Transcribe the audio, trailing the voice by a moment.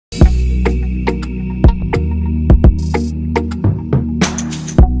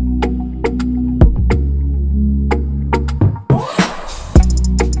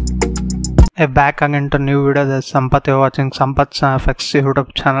Back again to new video. This is Sampath. You're watching Sampath's FX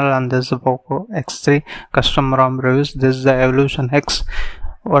YouTube channel, and this is Poco X3 custom ROM reviews. This is the EvolutionX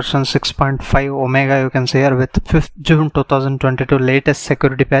version 6.5 Omega. You can see here with 5th June 2022 latest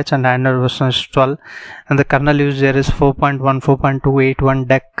security patch, and Android version is 12. And the kernel used here is 4.1.4.281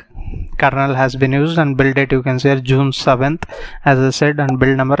 deck. Kernel has been used, and build date you can see here June 7th as I said, and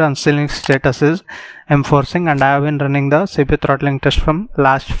build number and sealing status is enforcing. And I have been running the CPU throttling test from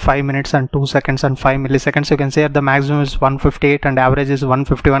last 5 minutes and 2 seconds and 5 milliseconds. You can see here the maximum is 158 and average is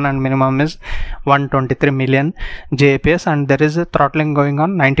 151 and minimum is 123 million JAPS, and there is a throttling going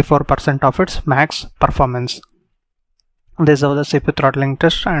on 94% of its max performance. This is how the CPU throttling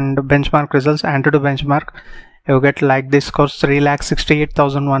test and benchmark results. Antutu benchmark, you get like this scores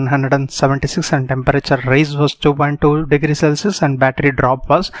 3,68,176 and temperature rise was 2.2 degrees Celsius and battery drop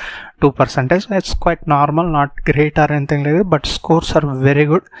was 2%. It's quite normal, not great or anything like that, but scores are very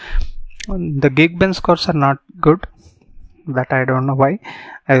good. The Geekbench scores are not good, that I don't know why.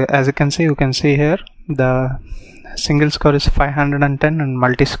 As you can see here the single score is 510 and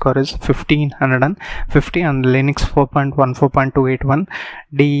multi score is 1550, and Linux 4.1.4.281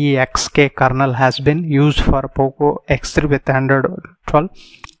 DEXK kernel has been used for Poco X3 with Android 12.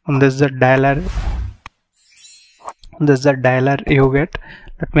 And this is the dialer. This is the dialer you get.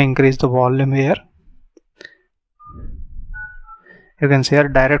 Let me increase the volume here. You can see here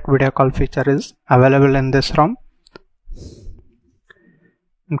direct video call feature is available in this ROM.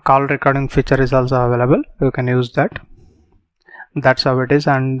 And call recording feature is also available. You can use that. That's how it is.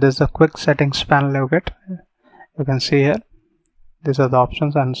 And this is a quick settings panel you get. You can see here these are the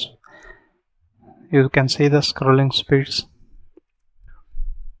options, and you can see the scrolling speeds.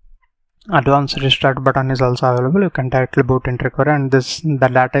 Advanced restart button is also available. You can directly boot into recovery, and this the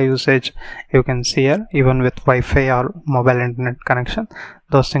data usage you can see here, even with Wi-Fi or mobile internet connection,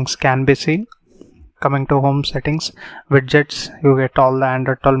 those things can be seen. Coming to home settings, widgets, you get all the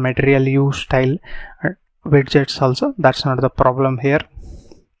Android 12 material you style widgets also. That's not the problem here.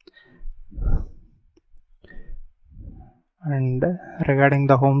 And regarding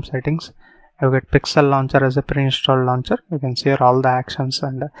the home settings, you get Pixel launcher as a pre-installed launcher. You can see here all the actions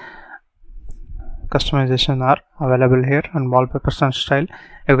and customization are available here, and wallpapers and style.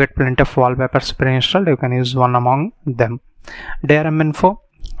 You get plenty of wallpapers pre-installed. You can use one among them. DRM info.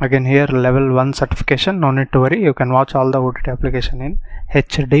 Again here level 1 certification, no need to worry. You can watch all the OTT application in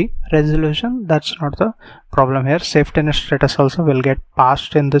HD resolution. That's not the problem here. Safety net status also will get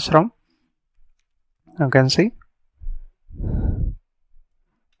passed in this ROM. You can see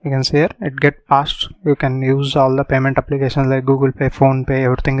here it get passed. You can use all the payment applications like Google Pay, Phone Pay,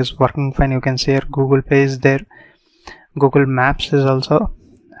 everything is working fine. You can see here Google Pay is there. Google Maps is also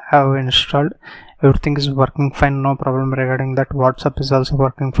have installed. Everything is working fine, no problem regarding that. WhatsApp is also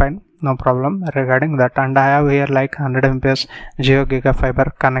working fine, no problem regarding that. And I have here like 100 Mbps Geo Giga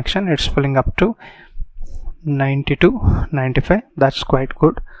Fiber connection. It's pulling up to 92-95. That's quite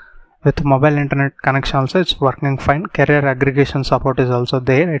good. With mobile internet connection also it's working fine. Carrier aggregation support is also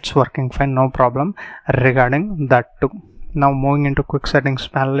there. It's working fine, no problem regarding that too. Now moving into quick settings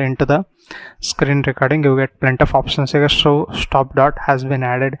panel, into the screen recording, you get plenty of options here. So stop dot has been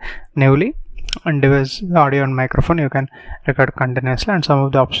added newly, and device audio and microphone you can record continuously, and some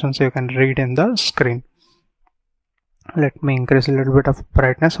of the options you can read in the screen. Let me increase a little bit of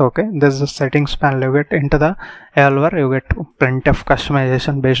brightness. Okay, this is the settings panel. You get into the Evolver, you get plenty of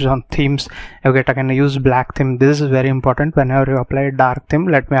customization based on themes. You get again use black theme. This is very important. Whenever you apply dark theme,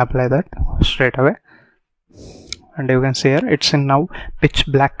 let me apply that straight away. And you can see here it's in now pitch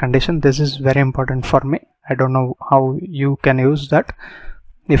black condition. This is very important for me. I don't know how you can use that.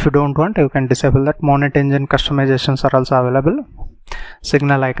 If you don't want, you can disable that. Monet engine customizations are also available.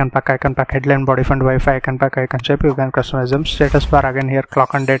 Signal icon pack, headline, body font, Wi-Fi icon pack, icon shape, you can customize them. Status bar, again here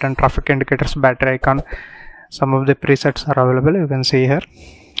clock and date and traffic indicators, battery icon. Some of the presets are available. You can see here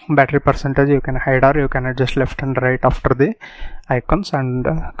battery percentage you can hide, or you can adjust left and right after the icons. And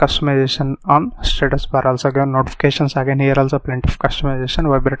customization on status bar also. Again notifications, again here also plenty of customization.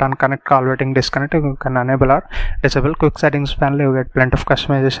 Vibrate on, connect, call waiting, disconnect, you can enable or disable. Quick settings panel, you get plenty of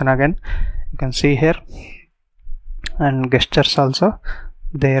customization again, you can see here. And gestures also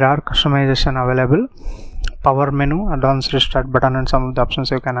there are customization available. Power menu, advanced restart button, and some of the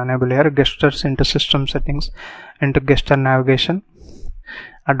options you can enable here. Gestures into system settings, into gesture navigation,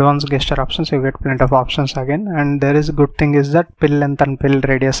 advanced gesture options, you get plenty of options again. And there is a good thing is that pill length and pill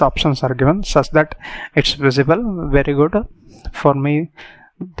radius options are given such that it's visible. Very good for me.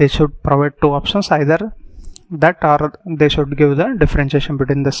 They should provide two options, either that or they should give the differentiation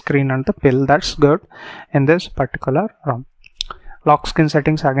between the screen and the pill. That's good in this particular ROM. Lock screen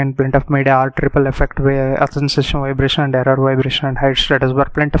settings, again plenty of media art, triple effect, sensation, vibration and error, vibration and hide status bar,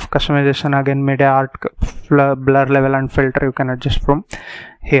 plenty of customization, again media art, blur level and filter you can adjust from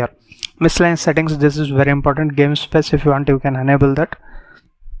here. Miscellaneous settings, this is very important. Game space, if you want you can enable that.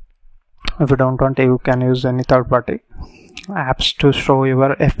 If you don't want, you can use any third party. Apps to show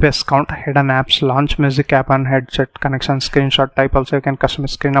your FPS count, hidden apps, launch music app and headset connection, screenshot type. Also you can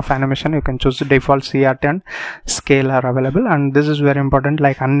customize screen of animation, you can choose the default CRT and scale are available. And this is very important,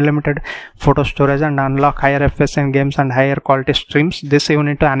 like unlimited photo storage and unlock higher FPS in games and higher quality streams. This you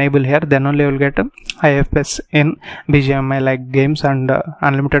need to enable here, then only you will get high FPS in BGMI like games, and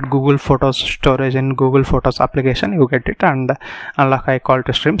unlimited Google Photos storage in Google Photos application you get it, and unlock high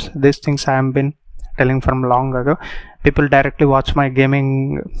quality streams. These things I have been telling from long ago. People directly watch my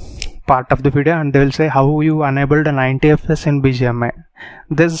gaming part of the video and they will say how you enabled a 90 FPS in BGMI.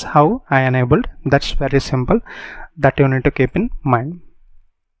 This is how I enabled. That's very simple, that you need to keep in mind.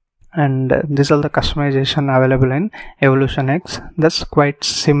 And these are the customization available in EvolutionX. That's quite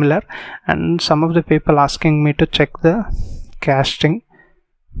similar, and some of the people asking me to check the casting.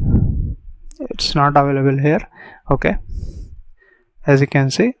 It's not available here. Okay, as you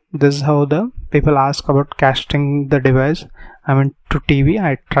can see, this is how the people ask about casting the device, I mean to TV.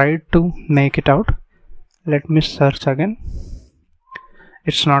 I tried to make it out. Let me search again.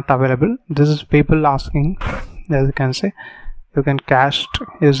 It's not available. This is people asking. As you can see, you can cast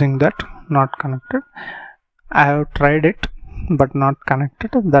using that, not connected. I have tried it but not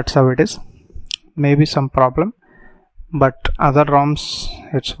connected. That's how it is. Maybe some problem, but other ROMs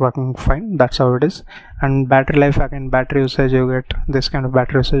it's working fine. That's how it is. And battery life, again battery usage, you get this kind of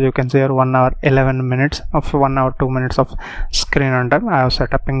battery usage. You can see here 1 hour 11 minutes of 1 hour 2 minutes of screen on time. I was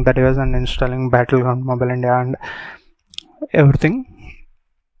setting the device and installing Battleground Mobile India and everything,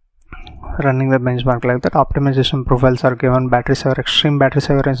 running the benchmark like that. Optimization profiles are given. Battery saver, extreme battery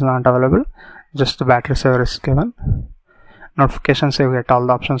saver is not available, just the battery saver is given. Notifications, you get all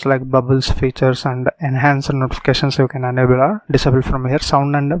the options like bubbles, features and enhanced notifications you can enable or disable from here.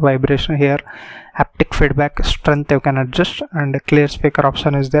 Sound and vibration here, haptic feedback, strength you can adjust, and clear speaker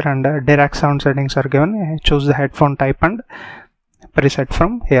option is there, and direct sound settings are given. Choose the headphone type and preset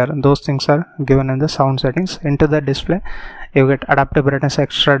from here. Those things are given in the sound settings. Into the display you get adaptive brightness,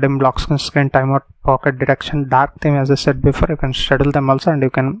 extra dim, lock screen, timeout, pocket detection, dark theme. As I said before, you can schedule them also, and you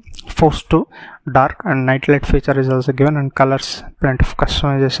can force to dark, and night light feature is also given, and colors, plenty of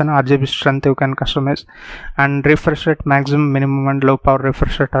customization. RGB strength you can customize, and refresh rate, maximum, minimum and low power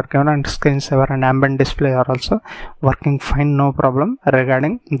refresh rate are given, and screensaver and ambient display are also working fine, no problem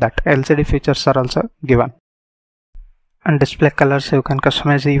regarding that. LCD features are also given. And display colors you can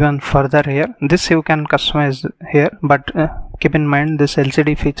customize even further here. This you can customize here, but keep in mind this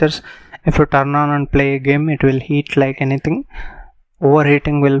LCD features, if you turn on and play a game, it will heat like anything.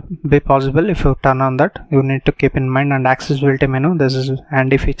 Overheating will be possible if you turn on that. You need to keep in mind. And accessibility menu, this is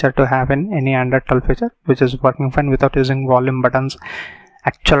handy feature to have in any Android 12 feature, which is working fine without using volume buttons.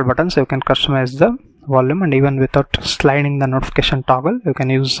 Actual buttons you can customize the volume, and even without sliding the notification toggle you can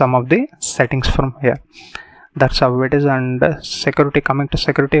use some of the settings from here. That's how it is. And security, coming to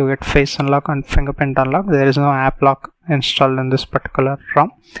security, you get face unlock and fingerprint unlock. There is no app lock installed in this particular ROM.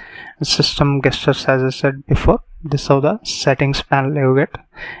 System gestures, as I said before, this is how the settings panel you get.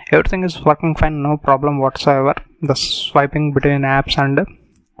 Everything is working fine, no problem whatsoever. The swiping between apps and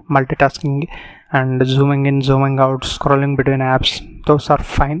multitasking and zooming in, zooming out, scrolling between apps, those are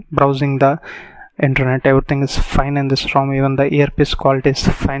fine. Browsing the internet, everything is fine in this ROM. Even the earpiece quality is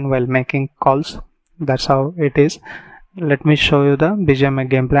fine while making calls. That's how it is. Let me show you the BGMI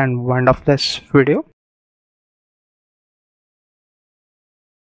gameplay and wind off this video.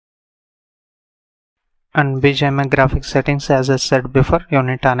 And BGMI graphics settings, as I said before, you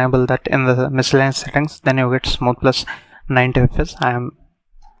need to enable that in the miscellaneous settings, then you get smooth plus 90 fps. I am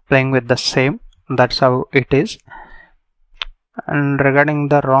playing with the same. That's how it is. And regarding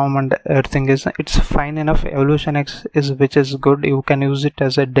the ROM and everything, is it's fine enough. EvolutionX is, which is good. You can use it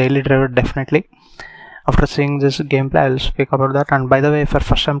as a daily driver definitely. After seeing this gameplay, I will speak about that. And by the way, if you're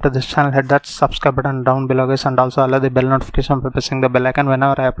first time to this channel, hit that subscribe button down below guys, and also allow the bell notification by pressing the bell icon.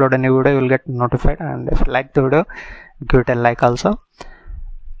 Whenever I upload a new video, you will get notified. And if you like the video, give it a like also.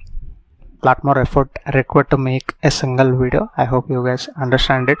 Lot more effort required to make a single video. I hope you guys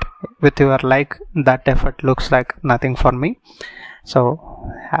understand it. With your like, that effort looks like nothing for me. So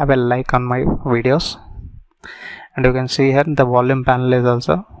have a like on my videos. And you can see here the volume panel is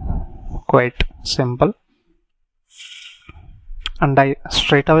also quite simple. And I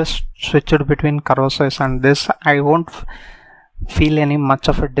straight away switched between Carousels, and this I won't feel any much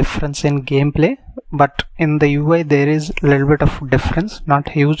of a difference in gameplay, but in the UI there is a little bit of difference, not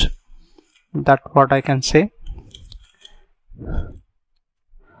huge. That's what I can say.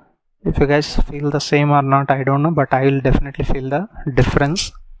 If you guys feel the same or not, I don't know, but I will definitely feel the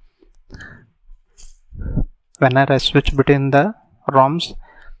difference whenever I switch between the ROMs.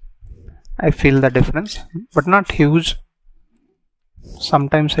 I feel the difference, but not huge.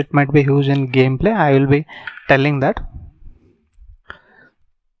 Sometimes it might be huge in gameplay. I will be telling that.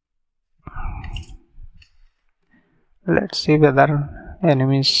 Let's see whether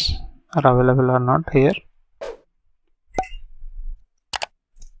enemies are available or not here.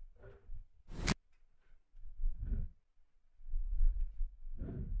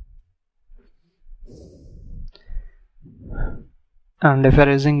 And if you are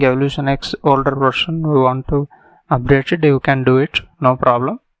using EvolutionX older version, we want to update it, you can do it, no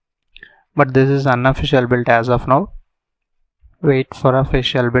problem. But this is unofficial build as of now. Wait for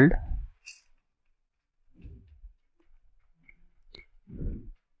official build.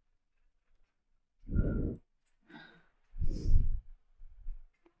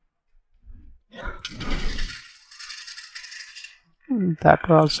 That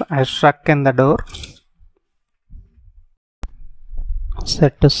was, I struck in the door.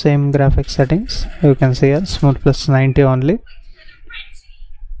 Set to same graphic settings. You can see here smooth plus 90 only.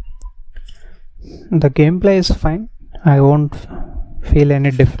 The gameplay is fine. I won't feel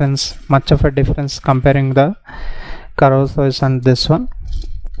any difference, much of a difference comparing the Carousel and this one.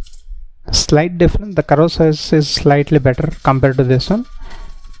 Slight difference. The Carousel is slightly better compared to this one,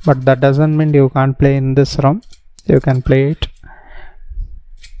 but that doesn't mean you can't play in this ROM. You can play it.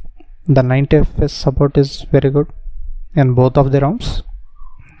 The 90 FPS support is very good in both of the ROMs,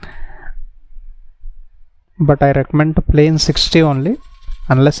 but I recommend to play in 60 only,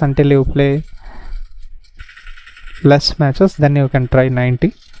 unless until you play less matches, then you can try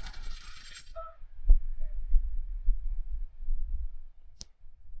 90.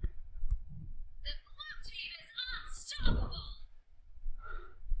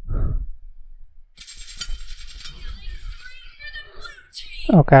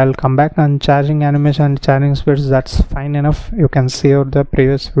 Okay, I'll come back on charging animation and charging speeds. That's fine enough. You can see out the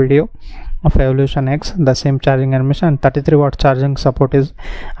previous video of EvolutionX, the same charging animation, and 33 watt charging support is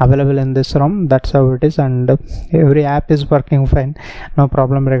available in this ROM. That's how it is, and every app is working fine, no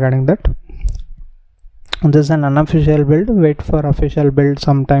problem regarding that. This is an unofficial build. Wait for official build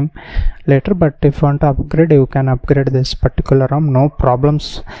sometime later, but if you want to upgrade, you can upgrade this particular ROM, no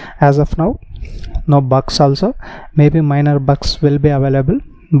problems as of now. No bugs also. Maybe minor bugs will be available,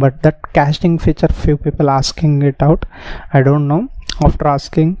 but that caching feature, few people asking it out, I don't know. After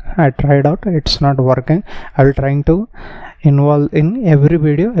asking, I tried out, it's not working. I will trying to involve in every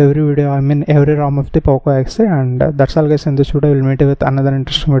video, I mean every ROM of the Poco X3. And that's all guys in this video. We'll meet you with another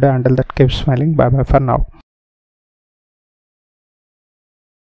interesting video. Until that, keep smiling. Bye bye for now.